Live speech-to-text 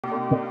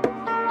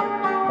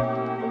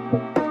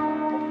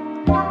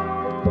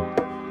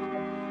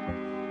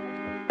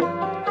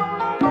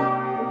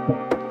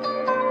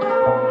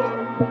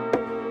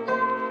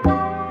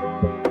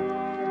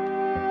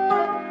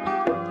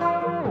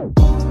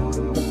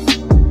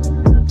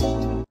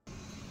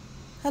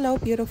Hello,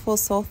 beautiful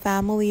soul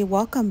family.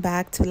 Welcome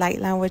back to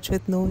LightLanguage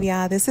with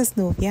Nubia. This is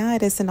Nubia.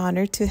 It is an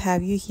honor to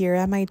have you here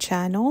at my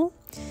channel.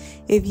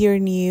 If you're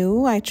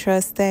new, I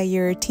trust that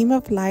your team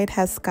of light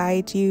has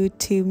guided you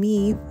to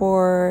me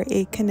for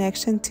a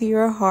connection to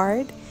your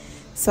heart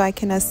so I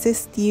can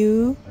assist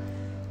you,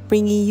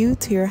 bringing you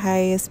to your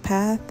highest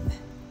path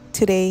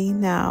today,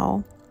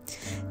 now.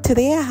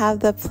 Today, I have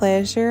the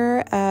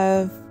pleasure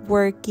of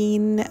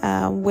working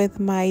with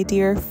my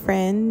dear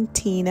friend,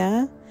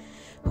 Tina,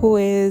 who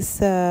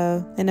is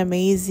an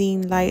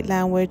amazing light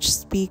language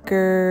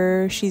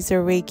speaker. She's a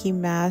Reiki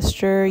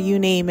master, you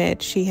name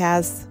it. She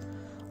has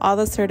all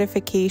the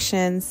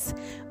certifications.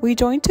 We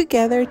joined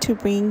together to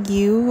bring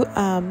you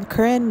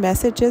current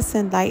messages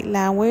in light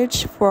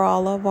language for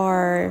all of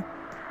our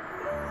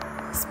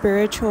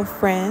spiritual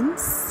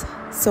friends.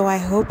 So I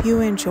hope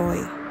you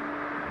enjoy.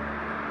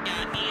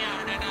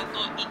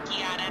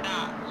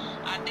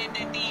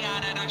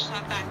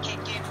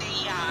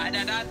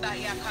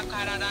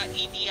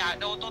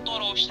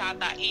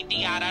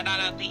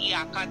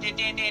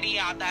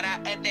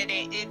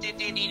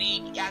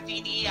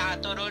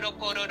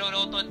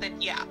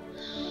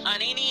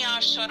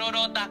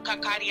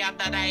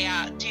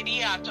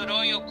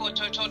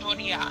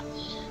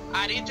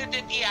 Arite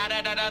de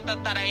diara da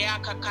taraya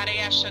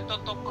kakareya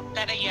shatoto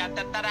kutaraya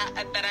tatara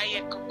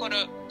ataraya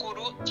kuru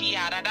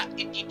tiara da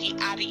ititi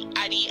ari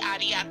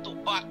atu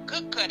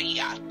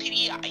akakaria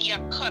tiria ya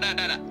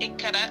karara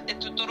ekara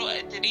etuturu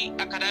etiri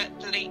akara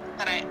trai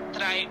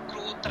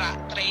kru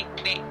tre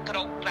kre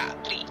kro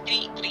tri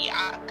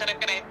a kare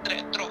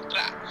tre tro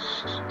tra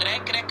tre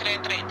kru tra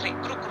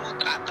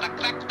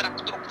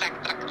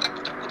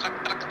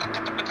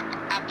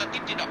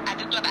atitino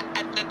atitida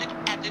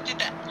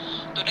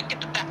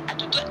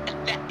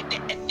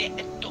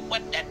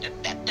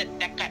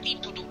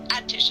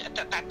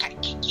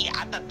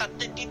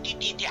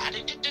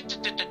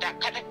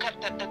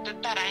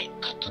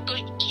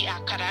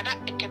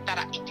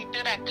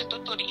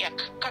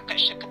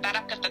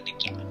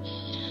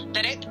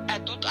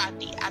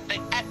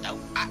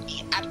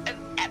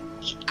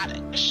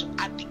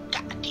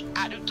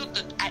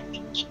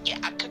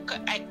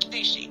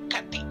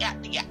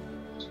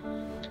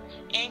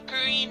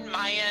anchoring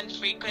Mayan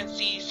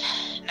frequencies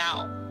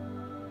now.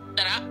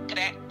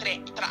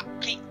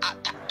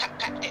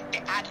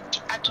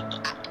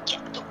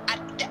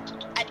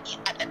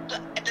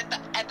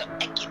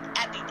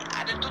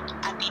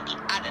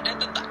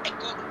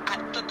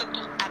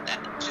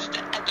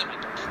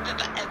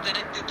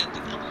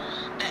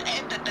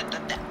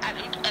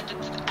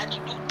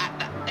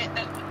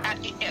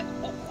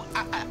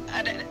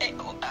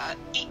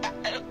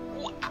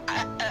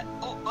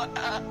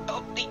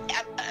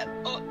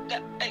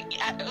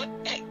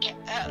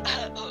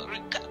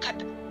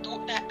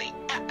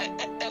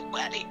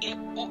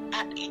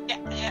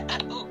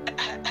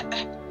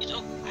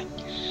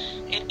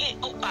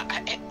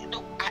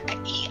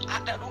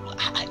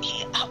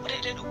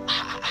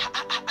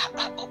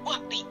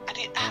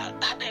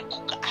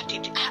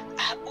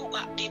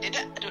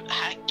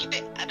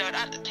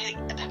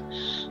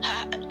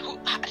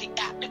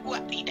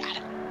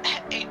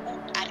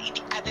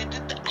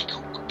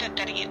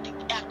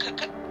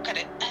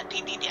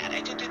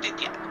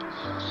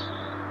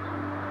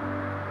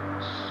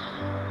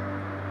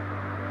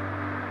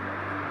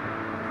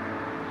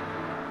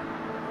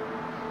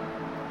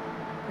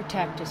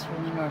 Protect us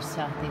from the north,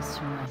 south,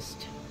 east, and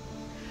west.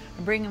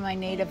 I'm bringing my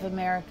Native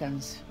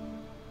Americans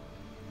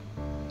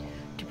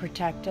to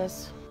protect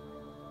us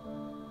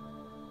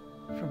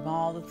from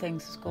all the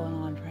things that's going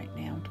on right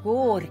now.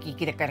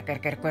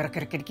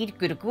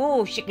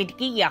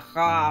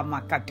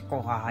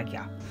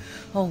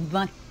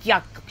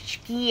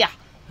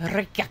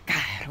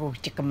 Rekakaro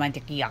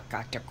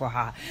chikamantikiaka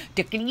tekoha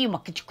teklima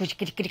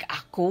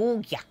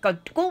kichikuchikiko yaka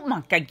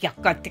tukumaka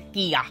yaka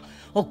tekia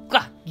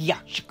oka ya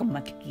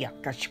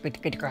shikamantikiaka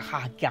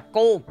shikitikaha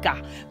yakoka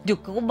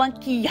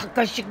dukumaki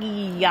yaka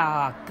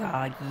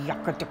shikiyaka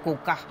yaka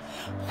tekoka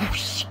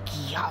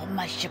ushikia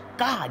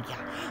mashikaya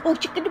o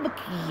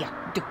chikinimakia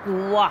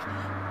tekua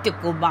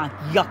tekuma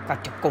yaka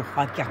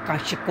tekoha yaka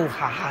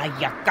shikoha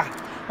yaka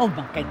o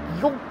maka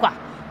yoka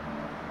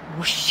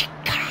ushika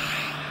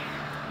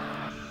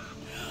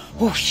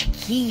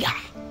Ushikia.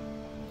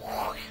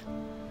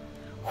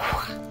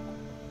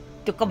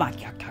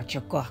 Tukamaya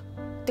kachoko.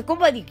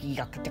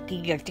 Tukamadikia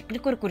katakia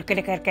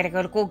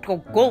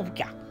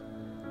tikurikurikarikarikarikarikokoya.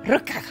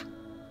 Raka.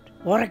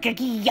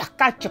 Orakakia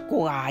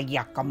kachakoa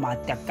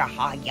yakamata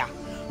kahaya.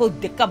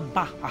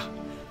 Udekabaha.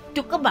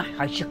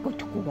 Tukamaha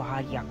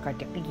shakutukuha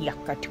yakatakia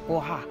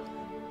katakoha.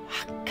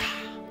 Haka.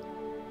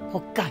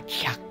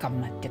 Hokakia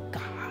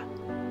kamatakaha.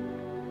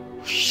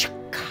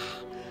 Shaka.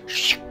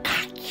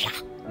 Shakaya.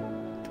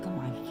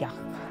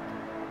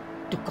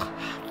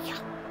 Tukahaya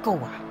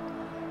koa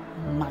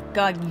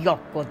maka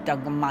yoko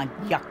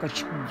tagmayaka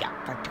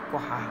shiyaka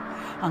tukoha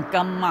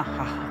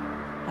angkamaha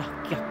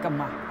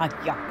akyakama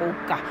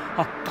ayakoka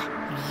aka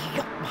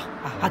yama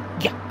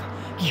ayaka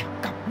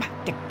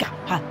yakamateka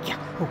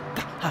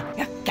ayakoka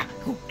ayaka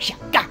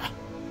ushaka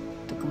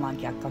ma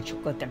yaka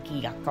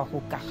shukotaki yaka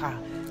hukaha.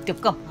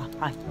 Tukama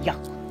yak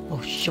o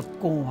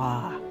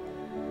shukoa.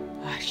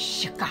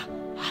 Ashika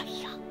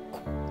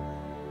hayako.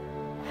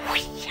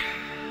 Huya.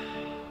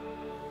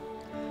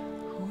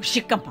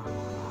 Shikama.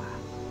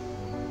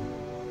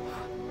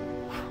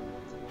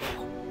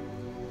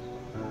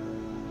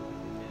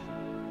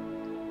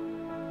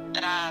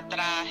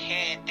 Tra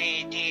he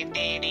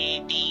te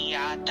ri di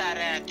a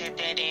tara te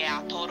re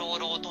a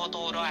tororo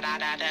totoro ra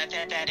ra ra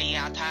te re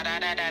a tara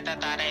ra ra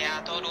ta re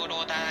a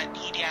tororo da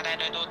di ra ra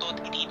do do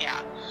di ra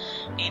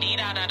di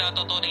ra ra ra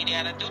do do di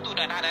ra do do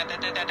ra ra da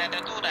da da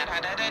do ra ra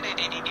ra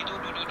di di do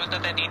do da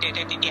da di di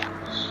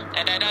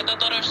ra da da do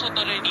do so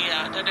do di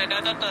ra da da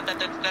da da da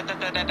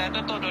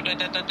da do do da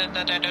da da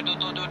da da do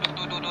do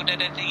do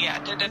da di ra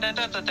da da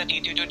da da di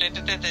do da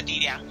da di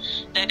ra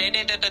da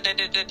da da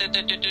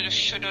da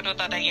should do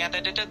da ya da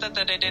da da da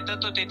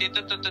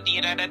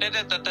di ra da da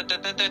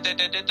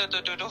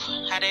da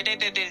ha da da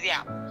da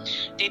ya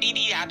di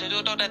di ya do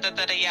do da da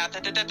da ya da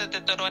da da da da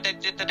da da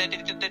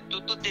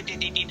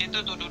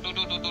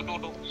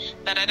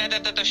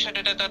da da should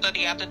da da da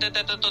ya da da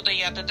da da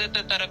ya da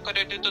da da ko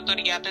da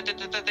ya da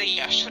da da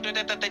ya should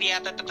da da ya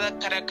da da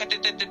kara ka da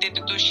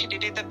da should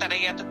da da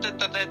ya da da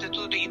da da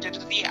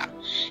ya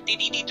di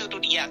di do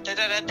ya da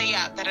da da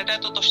ya da da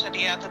da should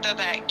ya da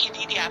da ki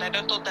di ya da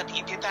da da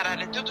di da da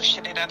da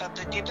should da da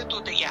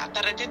da ya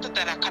da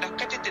da da kara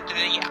ka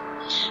da ya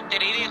de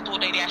re to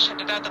de ya should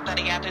da da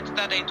ya da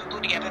da da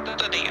ya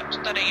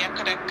da da ya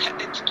kara ka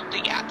da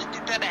ya da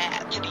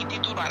da di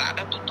do ra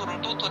da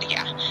to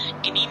ya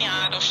kini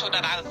ya do should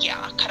da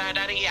ya kara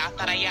da ya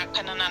tara ya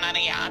kana na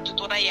ya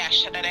to ra ya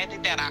should da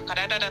da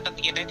kara da da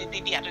ya da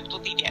di ya to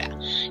di ya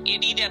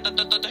di da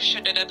da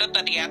should da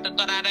da ya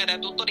da ra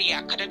to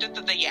ya kara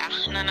da ya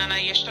na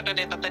ya should da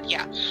da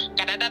ya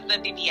kara da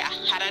di ya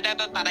hara da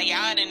tara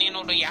ya ne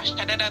no ya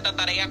kara da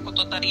tara ya ko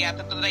to ya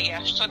da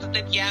ya should da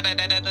ya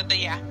da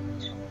ya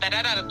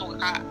tarara to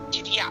ka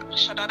tiya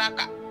shadara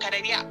ka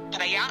karya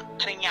taraya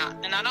karnya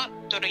nana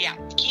turya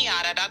ki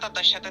ara da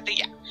ta shata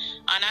ya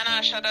anana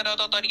shadara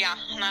to turya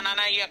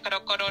nana ya karo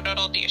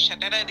do di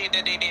shadara de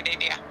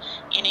ya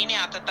inini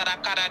ata tara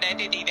kara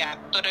de ya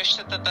to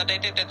shata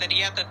de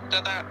ya ta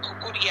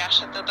kuriya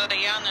shata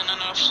ya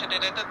nana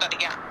shadara de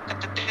ya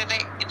katte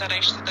itara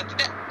shata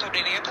de to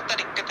ya ta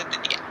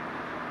tarikata ya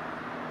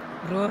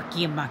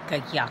Roki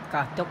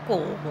makayaka to ko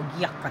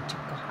yaka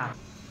chakaha.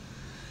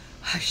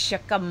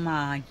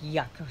 Hashakama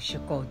yaka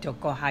shako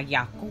toko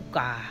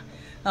hayakuka.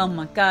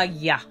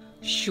 Amakaya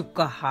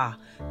shukaha.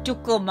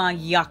 Tukoma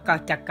yaka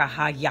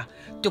takahaya.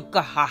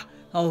 Tukaha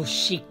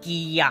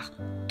oshikiya.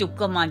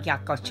 Tukoma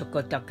yaka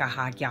shako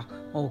takahaya.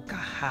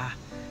 Okaha.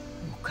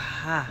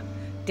 Okaha.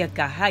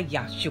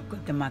 Takahaya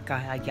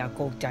shukotamakahaya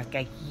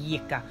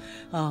kotakayika.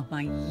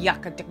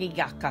 Amayaka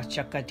takayaka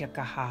shaka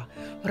takaha.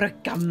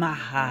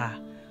 Rakamaha.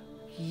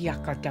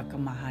 Yaka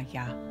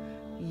takamahaya.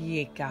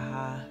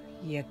 Yekaha.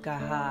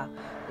 Yakaha,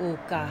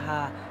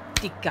 Okaha,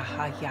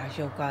 Tikaha,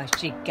 Yoga,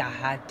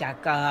 Shikaha,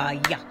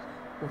 Takaya,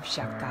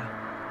 Ushaka,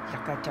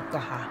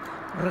 Yakatakaha,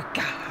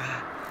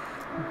 Rukaha,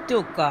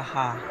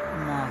 Tukaha,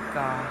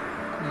 Maka,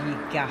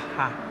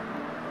 Yikaha.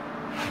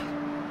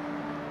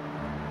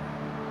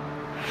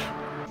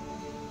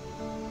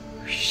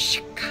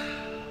 Shika.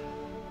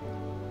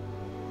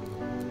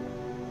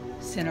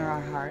 Center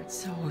our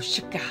hearts,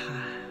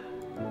 Oshikaha,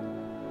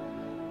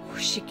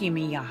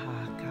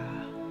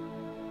 Oshikimiyahaka.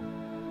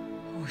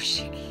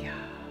 Oshikia.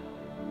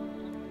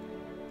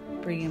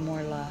 Bring in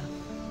more love.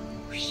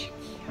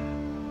 Oshikia.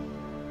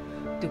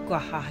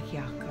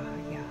 Tukahaya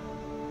kaya.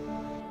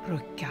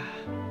 Ruka.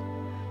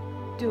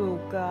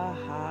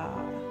 Tukaha.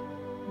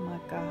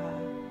 Makaha.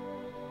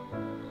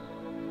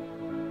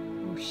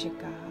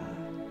 Oshikaha.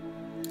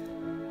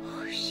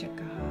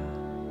 Oshikaha.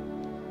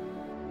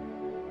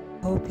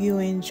 Hope you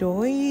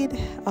enjoyed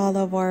all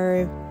of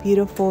our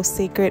beautiful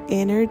sacred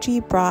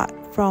energy brought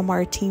from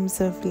our teams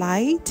of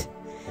light.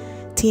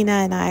 Tina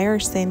and I are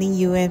sending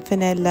you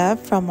infinite love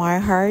from our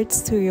hearts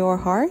to your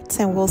hearts,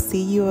 and we'll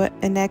see you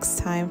next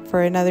time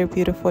for another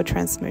beautiful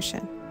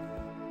transmission.